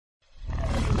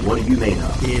What Are You Made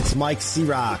Of? It's Mike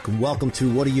C-Rock. Welcome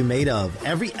to What Are You Made Of?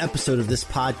 Every episode of this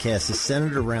podcast is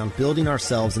centered around building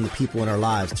ourselves and the people in our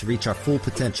lives to reach our full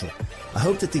potential. I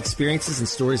hope that the experiences and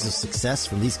stories of success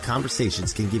from these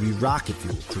conversations can give you rocket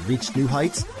fuel to reach new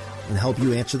heights and help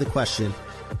you answer the question,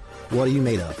 what are you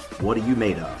made of? What are you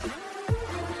made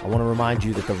of? I want to remind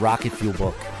you that the Rocket Fuel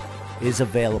book is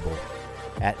available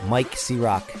at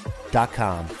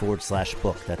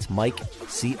mikecroc.com/book. That's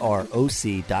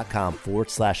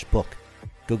mikecroc.com/book.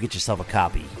 Go get yourself a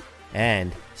copy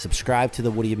and subscribe to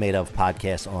the What Are You Made Of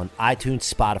podcast on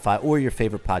iTunes, Spotify, or your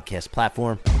favorite podcast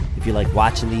platform. If you like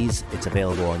watching these, it's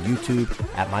available on YouTube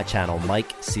at my channel,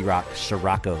 Mike C-Roc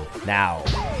Scirocco. Now,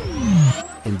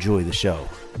 enjoy the show.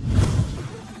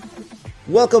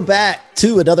 Welcome back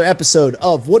to another episode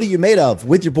of What Are You Made Of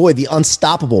with your boy, the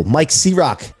unstoppable Mike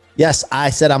C-Roc. Yes, I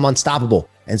said I'm unstoppable,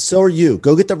 and so are you.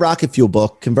 Go get the Rocket Fuel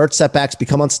book, Convert Setbacks,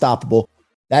 Become Unstoppable.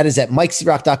 That is at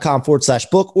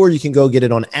mikecroc.com/book, or you can go get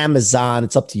it on Amazon.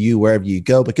 It's up to you wherever you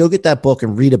go, but go get that book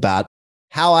and read about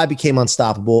how I became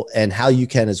unstoppable and how you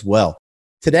can as well.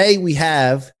 Today, we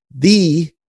have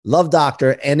the love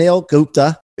doctor, Anil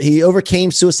Gupta. He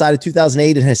overcame suicide in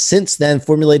 2008 and has since then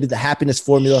formulated the happiness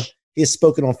formula. He has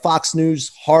spoken on Fox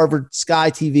News, Harvard, Sky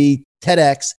TV,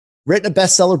 TEDx, written a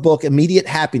bestseller book, Immediate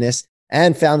Happiness,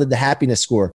 and founded the Happiness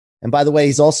Score. And by the way,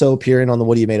 he's also appearing on the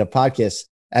What Are You Made Of podcast,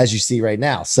 as you see right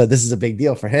now. So this is a big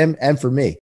deal for him and for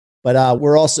me. But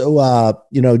we're also,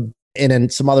 in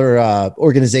some other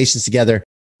organizations together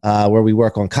where we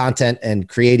work on content and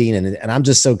creating. And I'm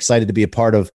just so excited to be a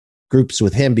part of groups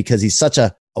with him because he's such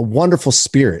a wonderful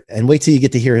spirit. And wait till you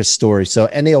get to hear his story. So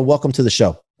Anil, welcome to the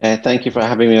show. Thank you for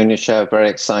having me on your show. Very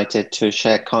excited to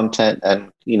share content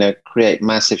and, create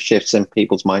massive shifts in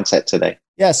people's mindset today.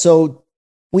 Yeah. So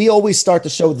we always start the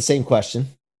show with the same question,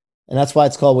 and that's why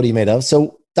it's called What Are You Made Of?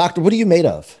 So doctor, what are you made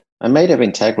of? I'm made of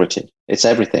integrity. It's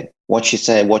everything. What you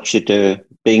say, what you do,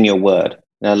 being your word.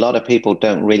 Now, a lot of people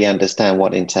don't really understand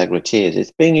what integrity is.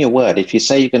 It's being your word. If you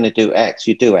say you're going to do X,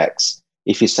 you do X.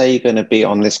 If you say you're going to be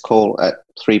on this call at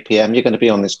 3 p.m., you're going to be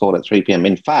on this call at 3 p.m.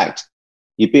 In fact,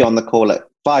 you'd be on the call at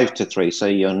 5 to 3, so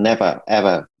you're never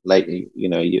ever late.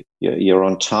 You're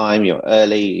on time, you're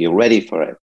early, you're ready for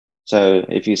it. So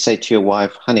if you say to your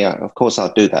wife, honey, of course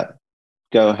I'll do that,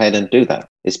 go ahead and do that.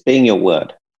 It's being your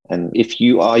word. And if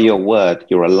you are your word,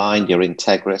 you're aligned, you're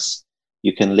integrous,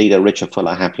 you can lead a richer,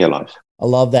 fuller, happier life. I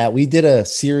love that. We did a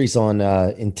series on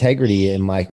integrity, and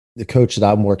the coach that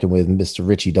I'm working with, Mr.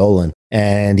 Richie Dolan,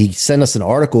 and he sent us an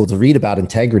article to read about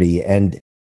integrity, and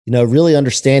really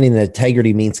understanding that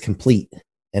integrity means complete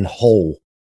and whole.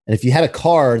 And if you had a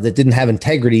car that didn't have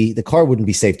integrity, the car wouldn't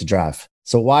be safe to drive.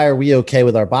 So why are we okay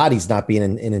with our bodies not being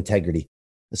in integrity?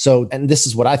 So, and this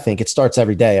is what I think, it starts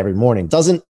every day, every morning.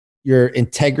 Doesn't your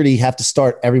integrity have to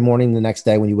start every morning the next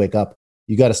day when you wake up?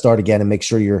 You got to start again and make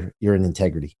sure you're in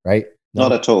integrity, right? No?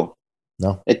 Not at all.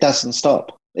 No, it doesn't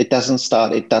stop. It doesn't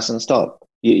start. It doesn't stop.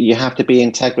 You have to be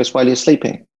integrous while you're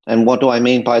sleeping. And what do I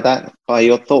mean by that? By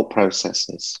your thought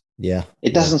processes. Yeah.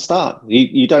 It doesn't start.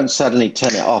 You don't suddenly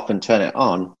turn it off and turn it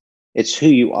on. It's who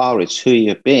you are. It's who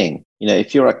you're being.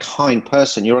 If you're a kind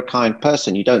person, you're a kind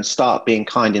person. You don't start being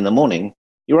kind in the morning.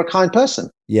 You're a kind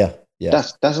person. Yeah. Yeah.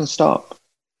 That doesn't stop.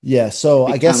 Yeah. So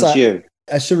I guess I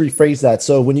should rephrase that.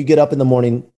 So when you get up in the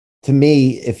morning, to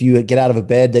me, if you get out of a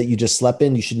bed that you just slept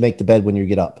in, you should make the bed when you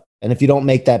get up. And if you don't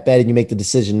make that bed and you make the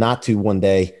decision not to one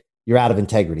day, you're out of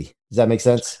integrity. Does that make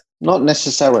sense? Not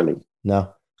necessarily.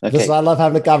 No. Okay. Just, I love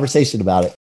having a conversation about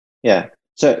it. Yeah.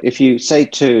 So if you say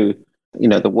to,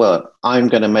 the world, I'm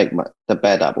going to make the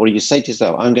bed up, or you say to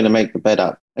yourself, I'm going to make the bed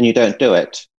up, and you don't do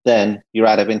it, then you're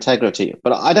out of integrity.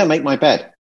 But I don't make my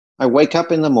bed. I wake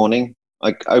up in the morning,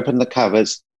 I open the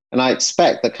covers, and I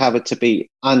expect the cover to be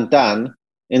undone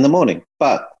in the morning.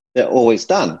 But they're always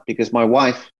done because my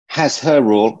wife has her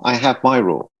rule. I have my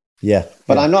rule. Yeah.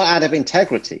 But I'm not out of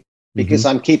integrity because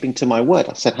I'm keeping to my word.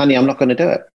 I said, honey, I'm not going to do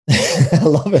it. I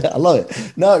love it. I love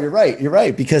it. No, you're right. You're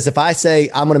right. Because if I say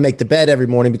I'm going to make the bed every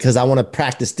morning because I want to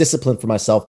practice discipline for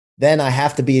myself, then I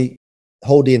have to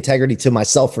hold the integrity to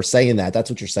myself for saying that. That's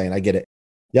what you're saying. I get it.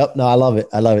 Yep. No, I love it.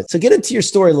 I love it. So get into your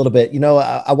story a little bit.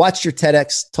 I watched your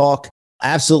TEDx talk. I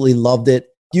absolutely loved it.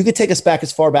 You could take us back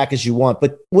as far back as you want,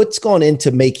 but what's gone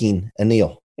into making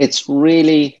Anil? It's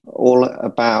really all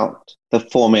about the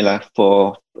formula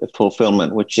for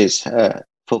fulfillment, which is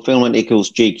fulfillment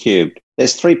equals G cubed.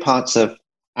 There's 3 parts of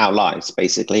our lives,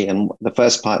 basically. And the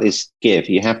first part is give.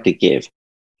 You have to give.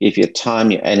 Give your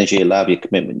time, your energy, your love, your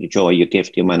commitment, your joy, your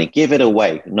gift, your money. Give it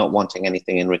away, not wanting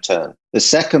anything in return. The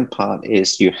second part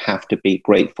is you have to be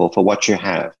grateful for what you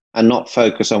have and not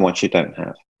focus on what you don't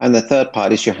have. And the third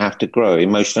part is you have to grow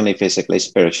emotionally, physically,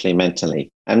 spiritually, mentally.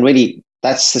 And really,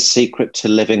 that's the secret to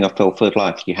living a fulfilled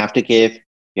life. You have to give,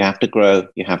 you have to grow,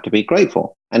 you have to be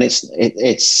grateful. And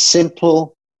it's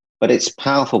simple, but it's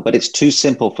powerful, but it's too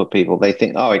simple for people. They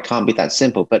think, oh, it can't be that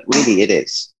simple, but really it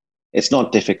is. It's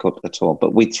not difficult at all,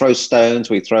 but we throw stones,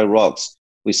 we throw rocks,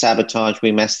 we sabotage,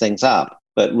 we mess things up,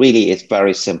 but really it's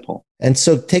very simple. And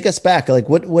so take us back, like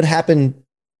what happened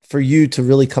for you to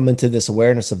really come into this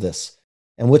awareness of this?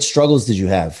 And what struggles did you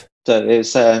have? So it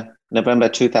was November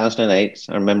 2008.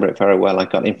 I remember it very well. I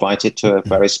got invited to a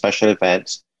very special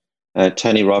event.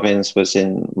 Tony Robbins was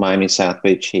in Miami South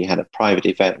Beach. He had a private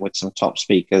event with some top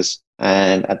speakers.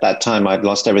 And at that time, I'd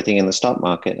lost everything in the stock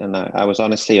market. And I was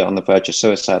honestly on the verge of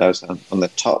suicide. I was on the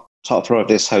top floor of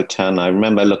this hotel. And I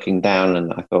remember looking down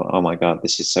and I thought, oh my God,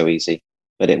 this is so easy.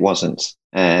 But it wasn't.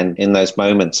 And in those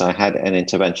moments, I had an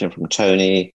intervention from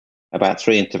Tony, about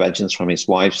 3 interventions from his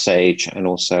wife, Sage, and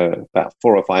also about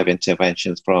 4 or 5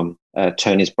 interventions from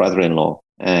Tony's brother-in-law.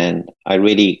 And I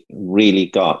really, really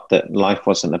got that life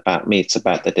wasn't about me. It's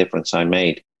about the difference I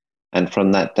made. And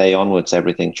from that day onwards,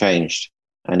 everything changed.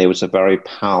 And it was a very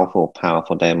powerful,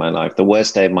 powerful day of my life. The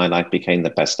worst day of my life became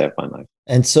the best day of my life.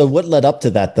 And so what led up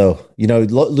to that, though? You know,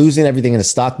 losing everything in the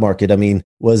stock market, I mean,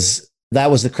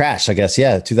 that was the crash, I guess.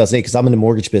 Yeah, 2008, because I'm in the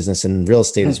mortgage business and real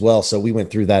estate as well. So we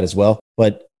went through that as well.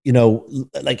 But, you know,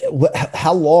 like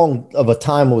how long of a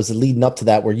time was it leading up to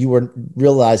that where you were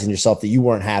realizing yourself that you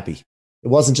weren't happy? It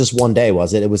wasn't just one day,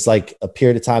 was it? It was like a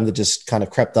period of time that just kind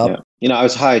of crept up. Yeah. You know, I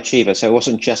was a high achiever, so it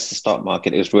wasn't just the stock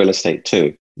market, it was real estate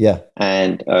too. Yeah.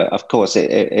 And of course,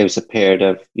 it was a period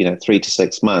of, 3 to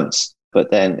 6 months, but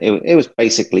then it was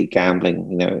basically gambling.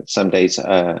 You know, some days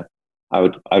I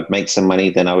would make some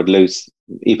money, then I would lose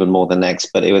even more the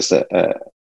next, but it was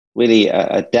really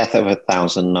a death of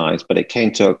 1,000 knives, but it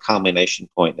came to a culmination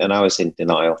point and I was in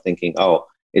denial thinking, oh,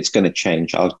 it's going to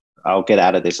change. I'll get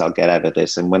out of this. I'll get out of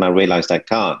this. And when I realized I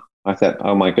can't, I thought,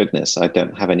 oh my goodness, I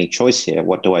don't have any choice here.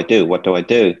 What do I do? What do I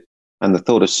do? And the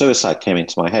thought of suicide came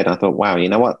into my head. I thought, wow, you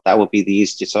know what? That would be the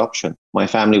easiest option. My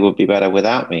family would be better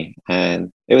without me.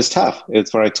 And it was tough. It was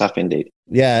very tough indeed.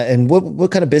 Yeah. And what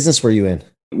kind of business were you in?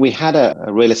 We had a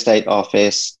real estate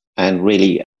office and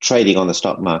really trading on the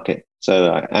stock market.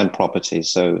 And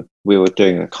properties. So we were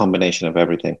doing a combination of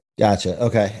everything. Gotcha.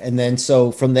 Okay. And then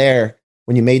so from there,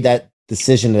 when you made that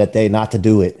decision that day not to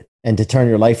do it and to turn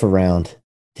your life around,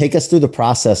 take us through the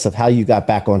process of how you got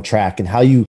back on track and how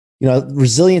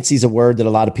resiliency is a word that a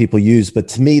lot of people use, but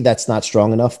to me, that's not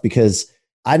strong enough because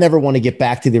I never want to get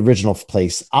back to the original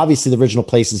place. Obviously, the original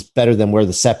place is better than where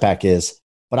the setback is,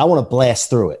 but I want to blast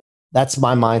through it. That's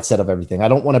my mindset of everything. I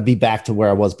don't want to be back to where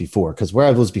I was before because where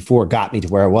I was before got me to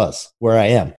where I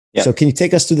am. Yep. So can you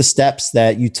take us through the steps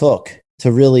that you took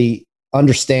to really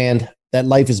understand that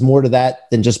life is more to that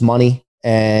than just money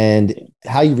and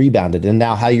how you rebounded and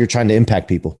now how you're trying to impact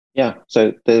people? Yeah.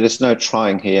 So there's no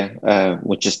trying here.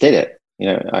 We just did it.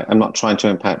 I'm not trying to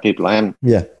impact people.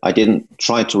 I didn't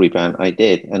try to rebound. I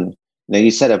did. And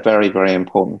you said a very, very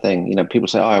important thing. People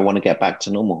say, oh, I want to get back to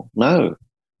normal. No,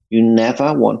 you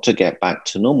never want to get back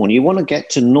to normal. You want to get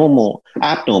to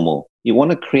abnormal. You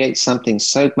want to create something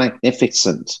so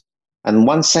magnificent. And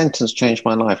one sentence changed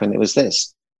my life. And it was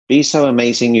this: be so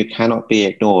amazing you cannot be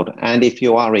ignored. And if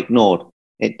you are ignored,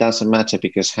 it doesn't matter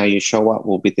because how you show up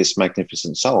will be this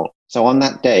magnificent soul. So on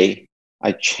that day,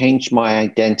 I changed my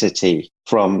identity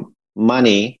from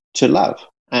money to love.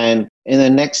 And in the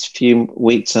next few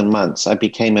weeks and months, I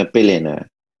became a billionaire.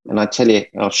 And I tell you,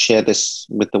 I'll share this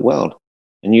with the world.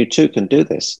 And you too can do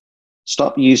this.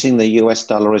 Stop using the US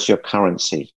dollar as your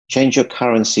currency. Change your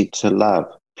currency to love,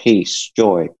 peace,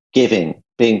 joy, giving,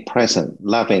 being present,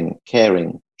 loving,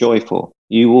 caring, joyful.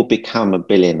 You will become a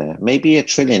billionaire, maybe a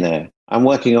trillionaire. I'm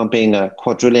working on being a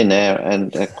quadrillionaire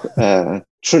and a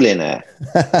trillionaire.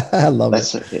 I love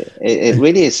it. It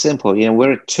really is simple.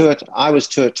 I was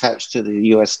too attached to the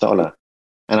US dollar.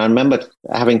 And I remember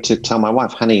having to tell my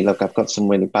wife, honey, look, I've got some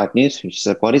really bad news. She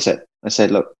said, what is it? I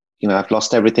said, look, I've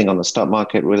lost everything on the stock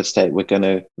market, real estate. We're going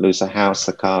to lose the house,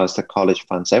 the cars, the college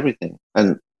funds, everything.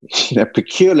 And,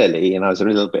 peculiarly, I was a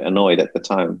little bit annoyed at the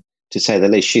time, to say the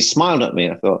least. She smiled at me.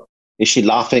 I thought, is she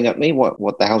laughing at me?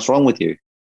 What the hell's wrong with you?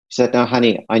 She said, no,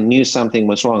 honey, I knew something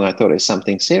was wrong. I thought it was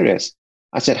something serious.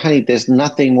 I said, honey, there's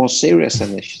nothing more serious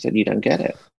than this. She said, you don't get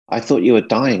it. I thought you were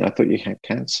dying. I thought you had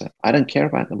cancer. I don't care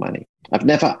about the money. I've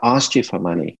never asked you for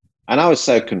money. And I was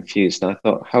so confused. And I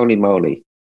thought, holy moly,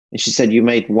 And she said, you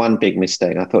made one big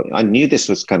mistake. I thought, I knew this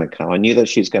was going to come. I knew that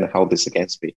she was going to hold this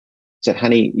against me. I said,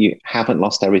 honey, you haven't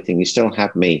lost everything. You still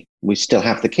have me. We still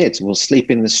have the kids. We'll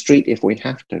sleep in the street if we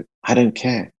have to. I don't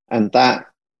care. And that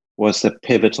was the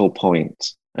pivotal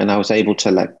point. And I was able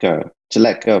to let go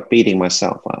of beating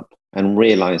myself up and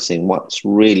realizing what's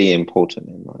really important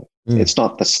in life. It's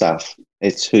not the stuff.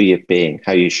 It's who you're being,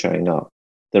 how you're showing up,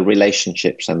 the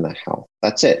relationships and the health.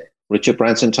 That's it. Richard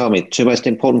Branson told me 2 most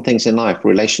important things in life,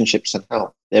 relationships and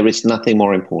health. There is nothing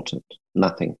more important.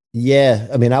 Nothing. Yeah.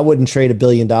 I mean, I wouldn't trade $1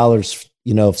 billion,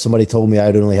 if somebody told me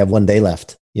I'd only have 1 day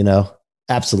left,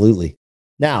 absolutely.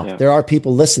 Now, there are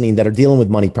people listening that are dealing with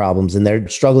money problems and they're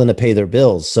struggling to pay their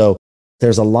bills. So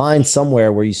there's a line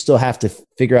somewhere where you still have to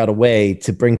figure out a way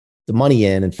to bring the money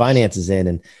in and finances in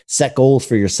and set goals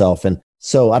for yourself. And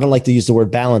so I don't like to use the word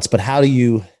balance, but how do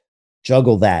you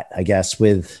juggle that, I guess,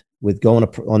 with going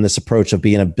on this approach of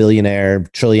being a billionaire,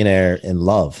 trillionaire in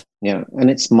love? Yeah. And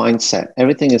it's mindset.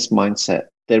 Everything is mindset.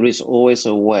 There is always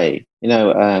a way.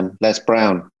 Les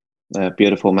Brown, a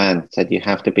beautiful man, said you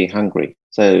have to be hungry.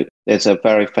 So there's a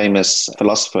very famous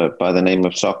philosopher by the name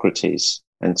of Socrates.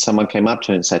 And someone came up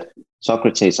to him and said,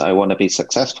 Socrates, I want to be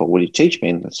successful. Will you teach me?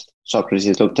 And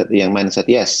Socrates looked at the young man and said,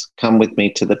 yes, come with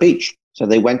me to the beach. So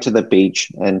they went to the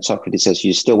beach and Socrates says,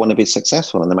 you still want to be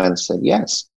successful? And the man said,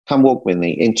 yes, come walk with me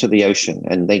into the ocean.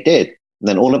 And they did. And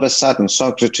then all of a sudden,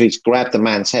 Socrates grabbed the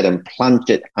man's head and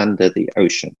plunged it under the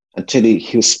ocean until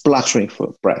he was spluttering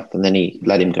for breath. And then he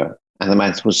let him go. And the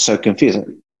man was so confused.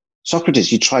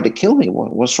 Socrates, you tried to kill me.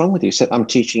 What's wrong with you? He said, I'm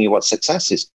teaching you what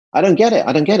success is. I don't get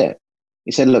it.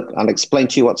 He said, look, I'll explain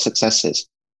to you what success is.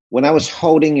 When I was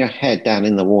holding your head down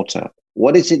in the water,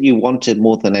 what is it you wanted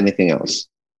more than anything else?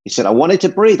 He said, I wanted to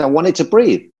breathe.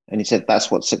 And he said,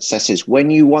 that's what success is. When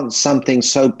you want something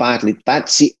so badly,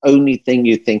 that's the only thing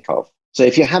you think of. So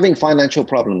if you're having financial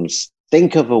problems,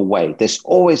 think of a way. There's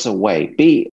always a way.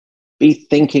 Be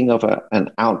thinking of an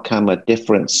outcome, a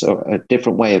difference, or a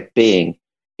different way of being.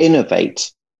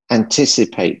 Innovate,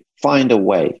 anticipate, find a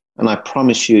way. And I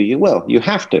promise you, you will. You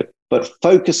have to. But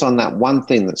focus on that one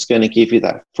thing that's going to give you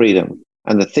that freedom.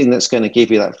 And the thing that's going to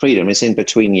give you that freedom is in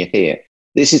between your ear.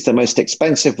 This is the most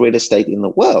expensive real estate in the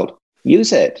world.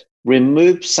 Use it.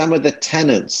 Remove some of the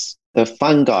tenants, the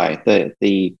fungi,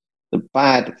 the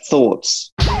bad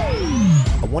thoughts.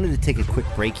 I wanted to take a quick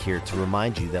break here to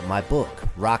remind you that my book,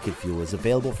 Rocket Fuel, is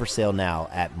available for sale now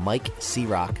at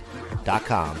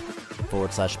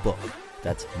MikeCroc.com/book.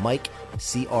 That's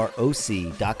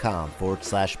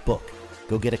MikeCroc.com/book.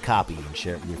 Go get a copy and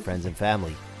share it with your friends and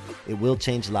family. It will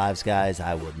change lives, guys.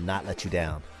 I will not let you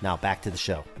down. Now back to the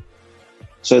show.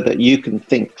 So that you can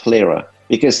think clearer,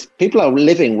 because people are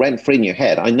living rent-free in your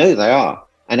head. I know they are,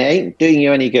 and it ain't doing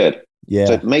you any good. Yeah.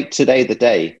 So make today the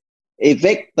day.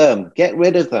 Evict them. Get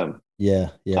rid of them. Yeah.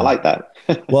 I like that.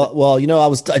 well,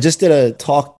 I just did a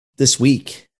talk this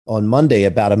week on Monday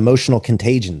about emotional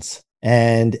contagions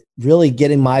and really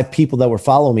getting my people that were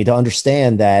following me to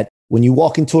understand that when you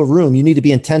walk into a room, you need to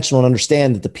be intentional and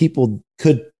understand that the people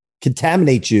could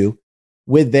contaminate you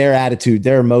with their attitude,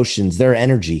 their emotions, their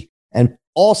energy. And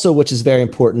also, which is very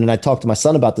important, and I talk to my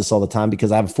son about this all the time because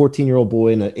I have a 14-year-old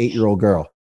boy and an 8-year-old girl.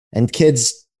 And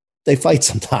kids, they fight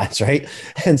sometimes, right?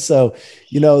 And so,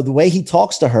 the way he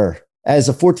talks to her as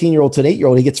a 14-year-old to an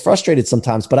 8-year-old, he gets frustrated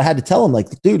sometimes. But I had to tell him,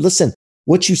 dude, listen,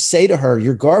 what you say to her,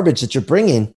 your garbage that you're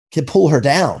bringing can pull her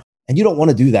down. And you don't want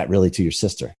to do that really to your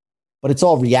sister. But it's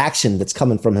all reaction that's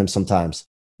coming from him sometimes.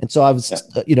 And so I was,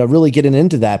 really getting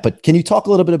into that. But can you talk a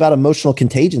little bit about emotional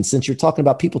contagion since you're talking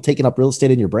about people taking up real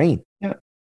estate in your brain? Yeah.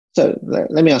 So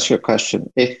let me ask you a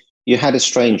question. If you had a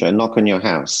stranger knock on your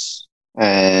house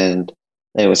and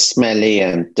they were smelly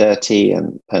and dirty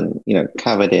and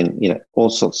covered in, all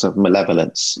sorts of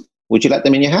malevolence, would you let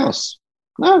them in your house?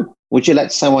 No. Would you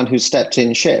let someone who stepped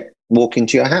in shit walk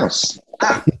into your house?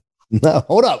 No,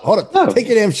 hold up. No. Take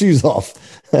your damn shoes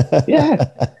off. Yeah,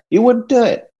 you wouldn't do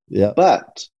it. Yeah.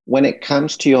 But when it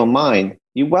comes to your mind,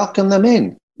 you welcome them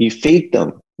in. You feed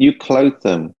them. You clothe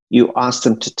them. You ask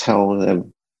them to tell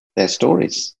them their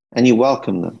stories. And you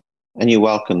welcome them. And you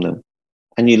welcome them.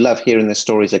 And you love hearing their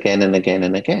stories again and again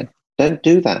and again. Don't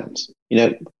do that.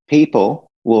 People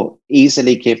will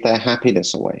easily give their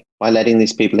happiness away by letting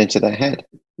these people into their head.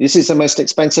 This is the most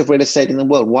expensive real estate in the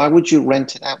world. Why would you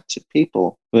rent it out to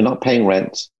people who are not paying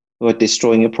rent, who are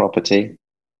destroying your property,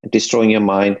 destroying your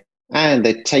mind, and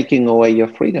they're taking away your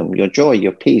freedom, your joy,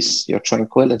 your peace, your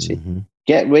tranquility? Mm-hmm.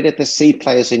 Get rid of the C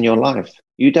players in your life.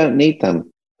 You don't need them.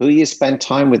 Who you spend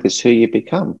time with is who you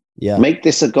become. Yeah. Make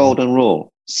this a golden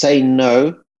rule. Say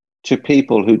no to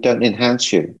people who don't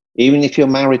enhance you, even if you're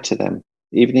married to them,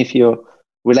 even if you're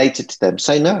related to them,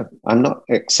 say, no, I'm not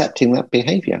accepting that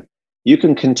behavior. You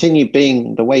can continue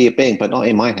being the way you're being, but not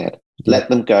in my head. Let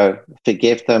them go,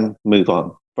 forgive them, move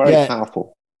on. Very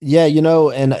powerful. Yeah,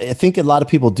 and I think a lot of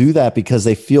people do that because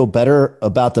they feel better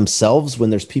about themselves when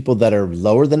there's people that are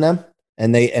lower than them,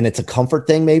 and it's a comfort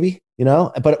thing, maybe,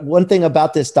 But one thing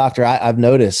about this, doctor, I've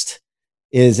noticed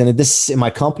is, and this in my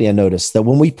company, I noticed that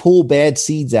when we pull bad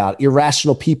seeds out,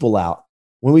 irrational people out,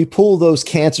 when we pull those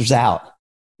cancers out,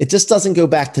 it just doesn't go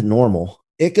back to normal.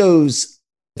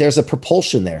 There's a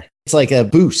propulsion there. It's like a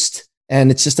boost.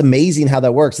 And it's just amazing how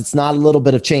that works. It's not a little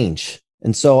bit of change.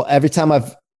 And so every time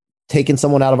I've taken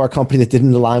someone out of our company that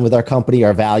didn't align with our company,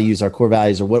 our values, our core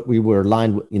values, or what we were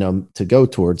aligned, to go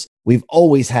towards, we've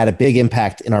always had a big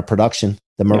impact in our production,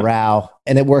 the morale,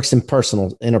 and it works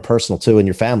interpersonal too, in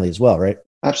your family as well, right?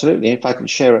 Absolutely. If I can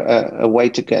share a way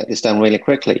to get this done really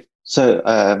quickly. So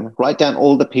write down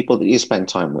all the people that you spend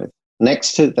time with.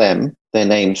 Next to them, their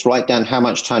names, write down how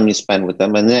much time you spend with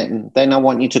them. And then I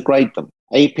want you to grade them.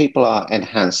 A people are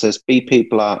enhancers. B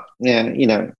people are,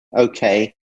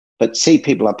 okay. But C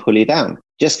people are pull you down.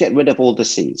 Just get rid of all the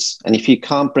C's. And if you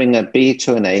can't bring a B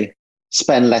to an A,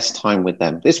 spend less time with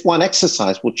them. This one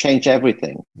exercise will change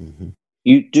everything. Mm-hmm.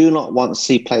 You do not want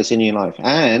C players in your life.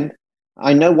 And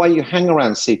I know why you hang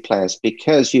around C players,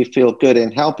 because you feel good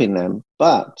in helping them,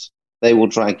 but they will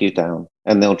drag you down,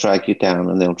 and they'll drag you down,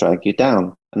 and they'll drag you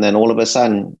down. And then all of a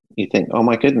sudden you think, oh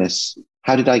my goodness,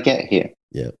 how did I get here?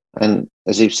 Yeah. And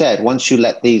as you've said, once you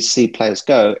let these C players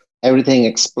go, everything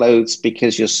explodes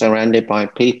because you're surrounded by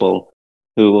people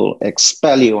who will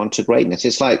expel you onto greatness.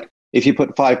 It's like if you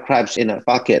put 5 crabs in a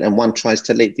bucket and one tries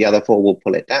to leap, the other 4 will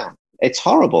pull it down. It's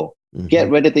horrible. Mm-hmm. Get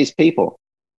rid of these people.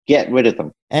 Get rid of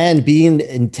them. And being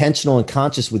intentional and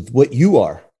conscious with what you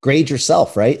are. Grade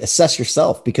yourself, right? Assess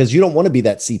yourself, because you don't want to be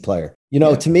that C player.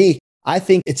 To me, I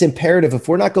think it's imperative, if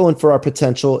we're not going for our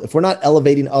potential, if we're not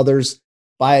elevating others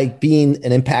by being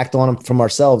an impact on them from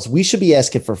ourselves, we should be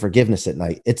asking for forgiveness at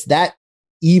night. It's that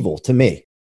evil to me.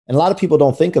 And a lot of people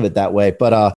don't think of it that way.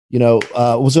 But, I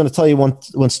was going to tell you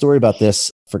one story about this.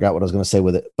 Forgot what I was going to say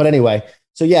with it. But anyway,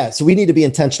 so we need to be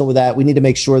intentional with that. We need to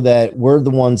make sure that we're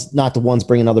the ones, not the ones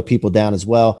bringing other people down as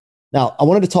well. Now, I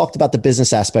wanted to talk about the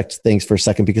business aspect of things for a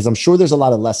second, because I'm sure there's a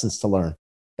lot of lessons to learn.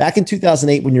 Back in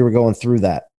 2008, when you were going through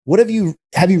that, have you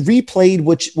replayed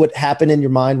what happened in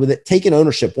your mind with it? Taking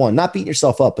ownership, not beating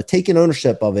yourself up, but taking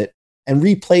ownership of it and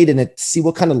replayed in it to see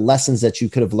what kind of lessons that you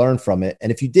could have learned from it.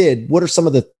 And if you did, what are some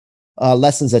of the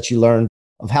lessons that you learned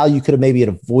of how you could have maybe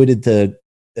avoided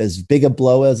as big a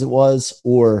blow as it was,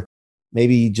 or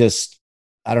maybe just,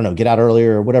 I don't know, get out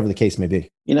earlier or whatever the case may be?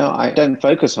 I don't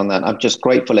focus on that. I'm just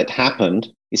grateful it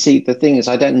happened. You see, the thing is,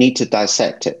 I don't need to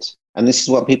dissect it. And this is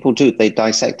what people do. They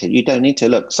dissect it. You don't need to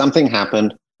look. Something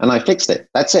happened and I fixed it.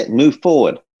 That's it. Move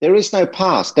forward. There is no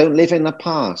past. Don't live in the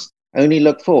past. Only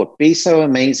look forward. Be so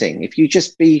amazing. If you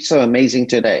just be so amazing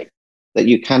today that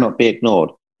you cannot be ignored.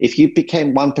 If you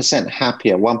became 1%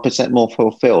 happier, 1% more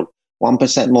fulfilled,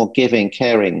 1% more giving,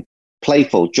 caring,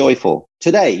 playful, joyful,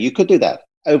 today, you could do that.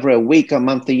 Over a week, a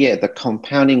month, a year, the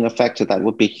compounding effect of that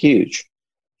would be huge.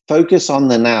 Focus on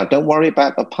the now. Don't worry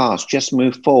about the past. Just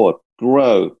move forward,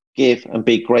 grow, give, and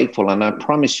be grateful. And I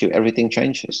promise you, everything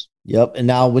changes. Yep. And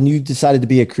now when you decided to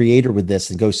be a creator with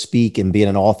this and go speak and being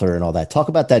an author and all that, talk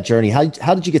about that journey. How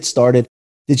did you get started?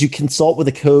 Did you consult with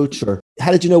a coach, or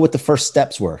how did you know what the first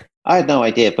steps were? I had no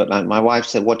idea, but my wife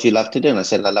said, what do you love to do? And I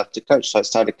said, I love to coach. So I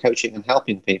started coaching and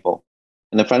helping people.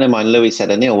 And a friend of mine, Louis, said,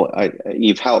 Anil,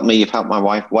 you've helped me, you've helped my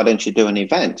wife. Why don't you do an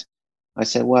event? I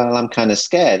said, well, I'm kind of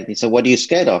scared. He said, what are you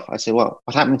scared of? I said, well,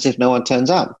 what happens if no one turns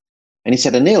up? And he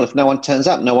said, Anil, if no one turns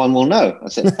up, no one will know. I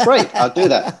said, great, I'll do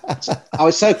that. So I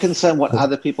was so concerned what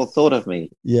other people thought of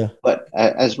me. Yeah. But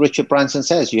as Richard Branson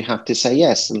says, you have to say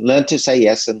yes, and learn to say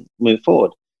yes and move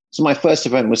forward. So my first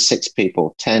event was 6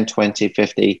 people, 10, 20,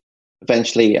 50.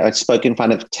 Eventually, I spoke in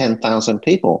front of 10,000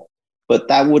 people. But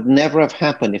that would never have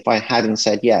happened if I hadn't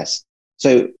said yes.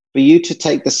 So for you to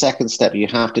take the second step, you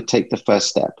have to take the first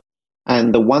step.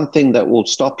 And the one thing that will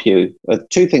stop you,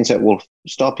 two things that will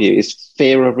stop you, is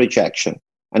fear of rejection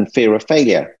and fear of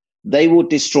failure. They will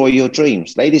destroy your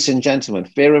dreams. Ladies and gentlemen,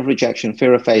 fear of rejection,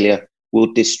 fear of failure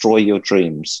will destroy your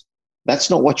dreams. That's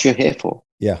not what you're here for.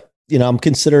 Yeah. I'm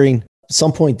considering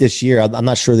some point this year, I'm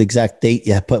not sure the exact date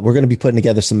yet, but we're going to be putting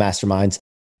together some masterminds.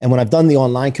 And when I've done the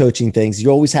online coaching things, you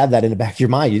always have that in the back of your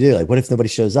mind. You do, like, what if nobody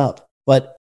shows up?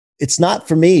 But it's not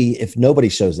for me if nobody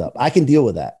shows up. I can deal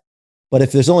with that. But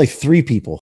if there's only 3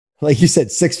 people, like you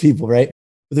said, 6 people, right?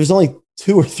 But there's only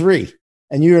 2 or 3,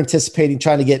 and you're anticipating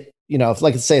trying to get, if,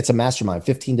 like, let's say it's a mastermind,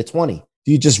 15 to 20.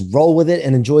 Do you just roll with it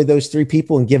and enjoy those 3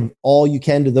 people and give all you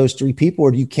can to those 3 people?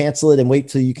 Or do you cancel it and wait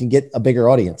till you can get a bigger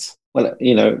audience? Well,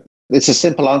 it's a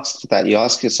simple answer to that. You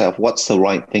ask yourself, what's the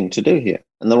right thing to do here?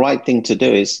 And the right thing to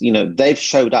do is, they've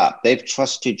showed up, they've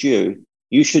trusted you.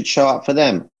 You should show up for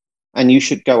them, and you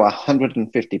should go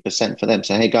 150% for them.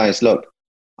 Say, hey guys, look,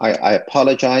 I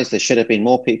apologize. There should have been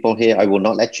more people here. I will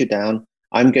not let you down.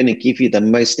 I'm going to give you the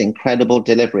most incredible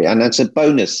delivery. And that's a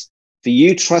bonus for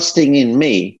you trusting in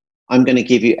me. I'm going to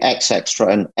give you X extra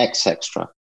and X extra.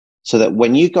 So that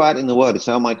when you go out in the world and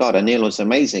say, oh my God, Anil was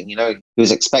amazing. He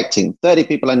was expecting 30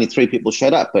 people, only 3 people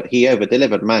showed up, but he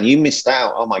over-delivered. Man, you missed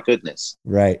out. Oh my goodness.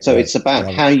 Right. So it's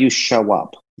about how you show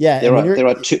up. Yeah. There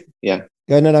are 2. Yeah.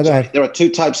 Go ahead. There are 2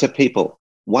 types of people.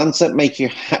 Ones that make you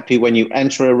happy when you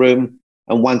enter a room,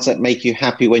 and ones that make you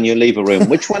happy when you leave a room.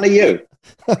 Which one are you?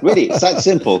 Really, it's that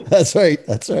simple. That's right.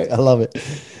 I love it.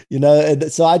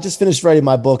 And so I just finished writing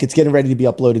my book. It's getting ready to be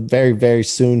uploaded very, very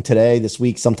soon today, this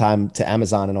week, sometime to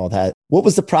Amazon and all that. What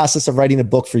was the process of writing a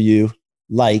book for you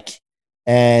like?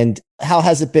 And how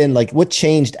has it been? Like, what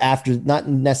changed after, not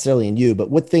necessarily in you, but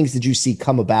what things did you see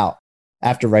come about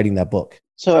after writing that book?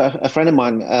 So a friend of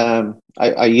mine,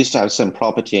 I used to have some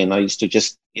property, and I used to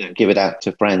just give it out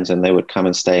to friends, and they would come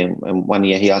and stay. And one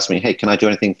year he asked me, hey, can I do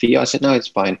anything for you? I said, no, it's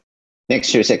fine.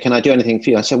 Next year he said, can I do anything for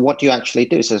you? I said, what do you actually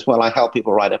do? He says, well, I help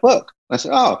people write a book. I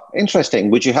said, oh, interesting.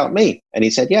 Would you help me? And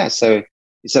he said, yeah. So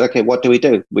he said, okay, what do? We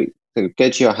go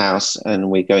to your house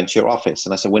and we go into your office.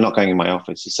 And I said, we're not going in my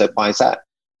office. He said, why is that?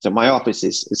 So my office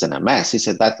is in a mess. He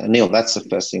said, Anil, that's the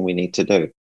first thing we need to do.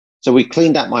 So we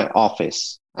cleaned out my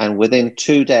office, and within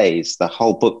 2 days, the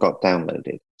whole book got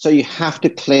downloaded. So you have to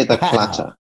clear the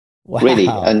clutter, really,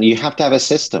 and you have to have a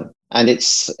system. And it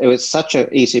was such an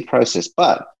easy process.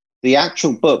 But the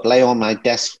actual book lay on my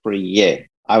desk for a year.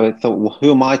 I thought, well,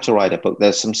 who am I to write a book?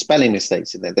 There's some spelling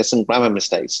mistakes in there. There's some grammar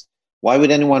mistakes. Why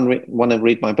would anyone want to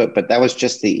read my book? But that was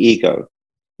just the ego.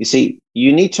 You see,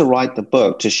 you need to write the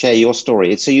book to share your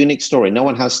story. It's a unique story. No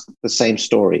one has the same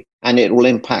story, and it will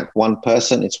impact one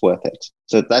person. It's worth it.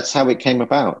 So that's how it came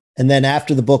about. And then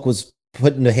after the book was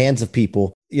put in the hands of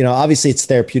people, obviously it's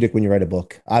therapeutic when you write a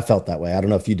book. I felt that way. I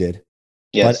don't know if you did.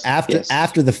 Yes. But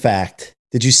after the fact,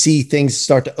 did you see things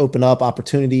start to open up,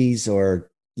 opportunities or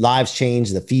lives change,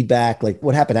 the feedback? Like,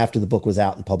 what happened after the book was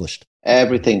out and published?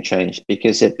 Everything changed,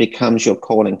 because it becomes your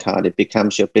calling card. It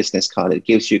becomes your business card. It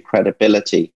gives you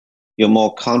credibility. You're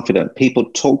more confident. People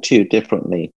talk to you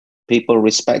differently. People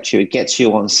respect you. It gets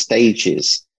you on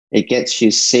stages. It gets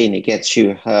you seen. It gets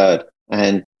you heard.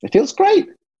 And it feels great.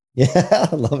 Yeah,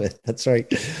 I love it. That's right.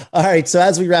 All right. So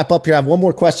as we wrap up here, I have one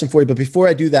more question for you. But before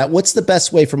I do that, what's the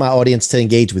best way for my audience to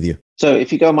engage with you? So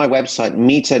if you go on my website,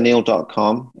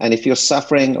 meetanil.com, and if you're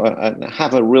suffering or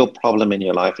have a real problem in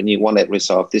your life and you want it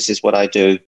resolved, this is what I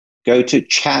do. Go to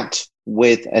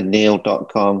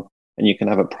chatwithanil.com and you can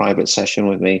have a private session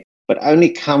with me. But only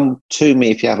come to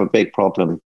me if you have a big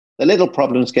problem. The little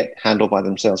problems get handled by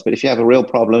themselves. But if you have a real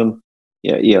problem,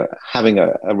 you're having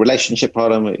a relationship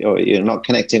problem, or you're not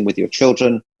connecting with your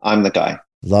children, I'm the guy.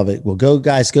 Love it. Well, go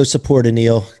support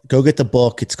Anil. Go get the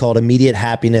book. It's called Immediate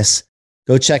Happiness.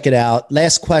 Go check it out.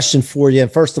 Last question for you.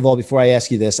 And first of all, before I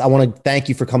ask you this, I want to thank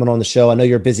you for coming on the show. I know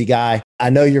you're a busy guy. I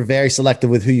know you're very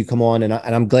selective with who you come on. And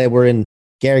I'm glad we're in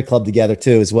Gary Club together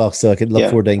too, as well. So I could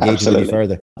look forward to engaging with you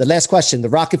further. The last question, the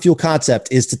rocket fuel concept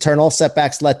is to turn all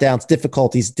setbacks, letdowns,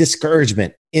 difficulties,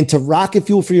 discouragement into rocket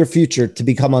fuel for your future to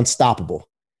become unstoppable.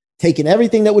 Taking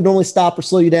everything that would normally stop or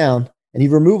slow you down, and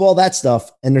you remove all that stuff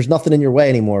and there's nothing in your way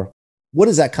anymore. What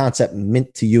does that concept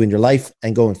meant to you in your life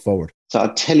and going forward? So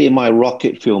I'll tell you, my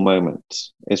rocket fuel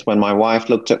moment is when my wife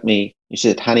looked at me. She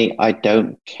said, honey, I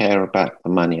don't care about the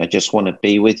money. I just want to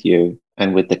be with you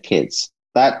and with the kids.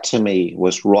 That to me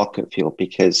was rocket fuel,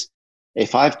 because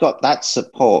if I've got that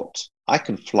support, I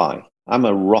can fly. I'm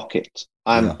a rocket.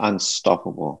 I'm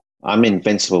unstoppable. I'm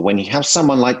invincible. When you have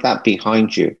someone like that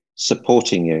behind you,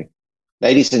 supporting you,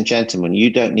 ladies and gentlemen, you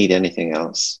don't need anything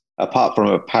else apart from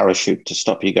a parachute to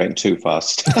stop you going too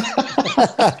fast.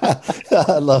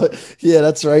 I love it. Yeah,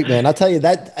 that's right, man. I'll tell you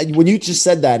that when you just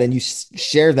said that and you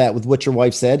share that with what your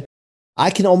wife said, I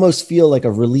can almost feel like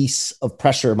a release of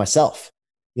pressure myself.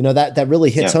 That really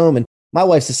hits home. And my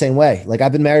wife's the same way. Like,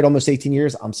 I've been married almost 18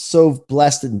 years. I'm so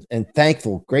blessed and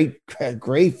thankful,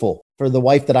 grateful for the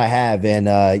wife that I have. And,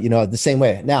 the same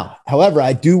way now, however,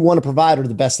 I do want to provide her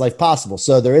the best life possible.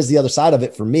 So there is the other side of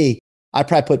it for me. I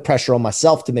probably put pressure on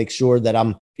myself to make sure that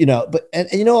I'm,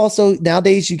 also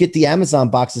nowadays you get the Amazon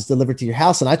boxes delivered to your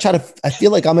house. And I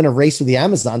feel like I'm in a race with the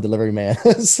Amazon delivery man.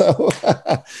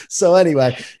 So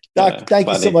anyway, Doc, thank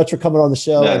you so much for coming on the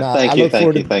show. No,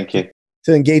 thank you.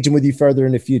 to engaging with you further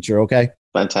in the future. Okay.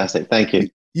 Fantastic. Thank you.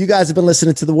 You guys have been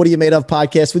listening to the What Are You Made Of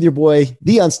podcast with your boy,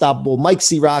 the unstoppable Mike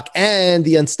C-Rock, and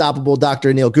the unstoppable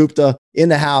Dr. Anil Gupta in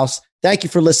the house. Thank you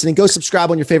for listening. Go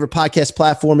subscribe on your favorite podcast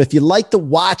platform. If you like to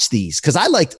watch these, because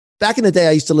back in the day,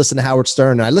 I used to listen to Howard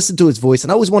Stern and I listened to his voice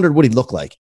and I always wondered what he looked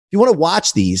like. If you want to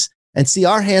watch these and see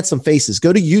our handsome faces,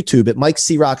 go to YouTube at Mike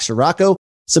C-Rock Scirocco,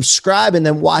 subscribe, and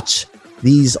then watch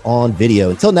these on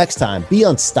video. Until next time, be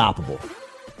unstoppable.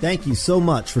 Thank you so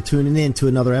much for tuning in to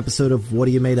another episode of What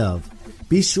Are You Made Of?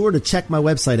 Be sure to check my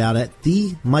website out at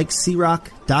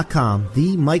themikecrock.com,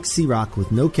 themikecrock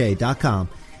with no K.com,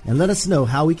 and let us know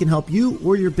how we can help you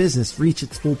or your business reach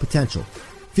its full potential.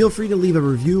 Feel free to leave a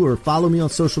review or follow me on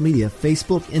social media,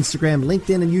 Facebook, Instagram,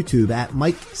 LinkedIn, and YouTube at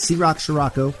Mike C-Rock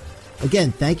Scirocco.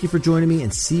 Again, thank you for joining me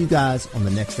and see you guys on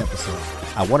the next episode.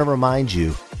 I want to remind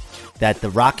you that the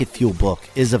Rocket Fuel book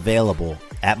is available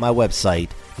at my website,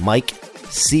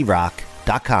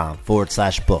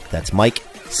 mikecrock.com/book. That's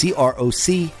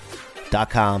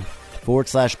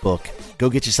mikecroc.com/book. Go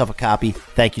get yourself a copy.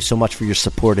 Thank you so much for your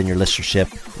support and your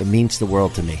listenership. It means the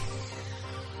world to me.